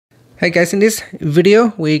Hey guys, in this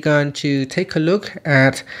video, we're going to take a look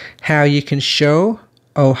at how you can show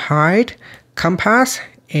or hide compass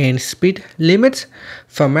and speed limits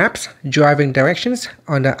for maps driving directions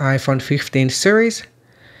on the iPhone 15 series.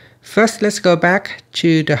 First, let's go back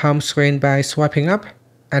to the home screen by swiping up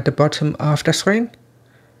at the bottom of the screen.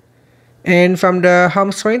 And from the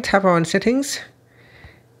home screen, tap on Settings.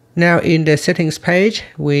 Now in the Settings page,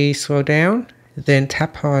 we scroll down, then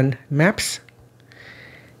tap on Maps.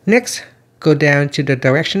 Next, go down to the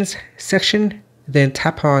Directions section, then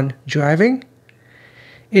tap on Driving.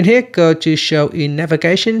 In here, go to Show in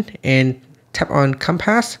Navigation and tap on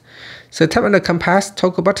Compass. So tap on the Compass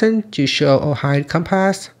toggle button to show or hide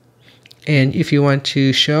compass. And if you want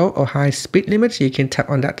to show or hide speed limits, you can tap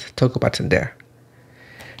on that toggle button there.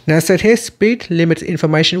 Now set here, speed limit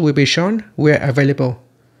information will be shown where available.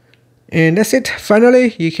 And that's it.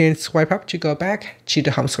 Finally, you can swipe up to go back to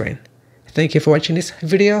the home screen. Thank you for watching this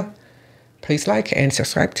video. Please like and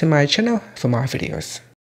subscribe to my channel for more videos.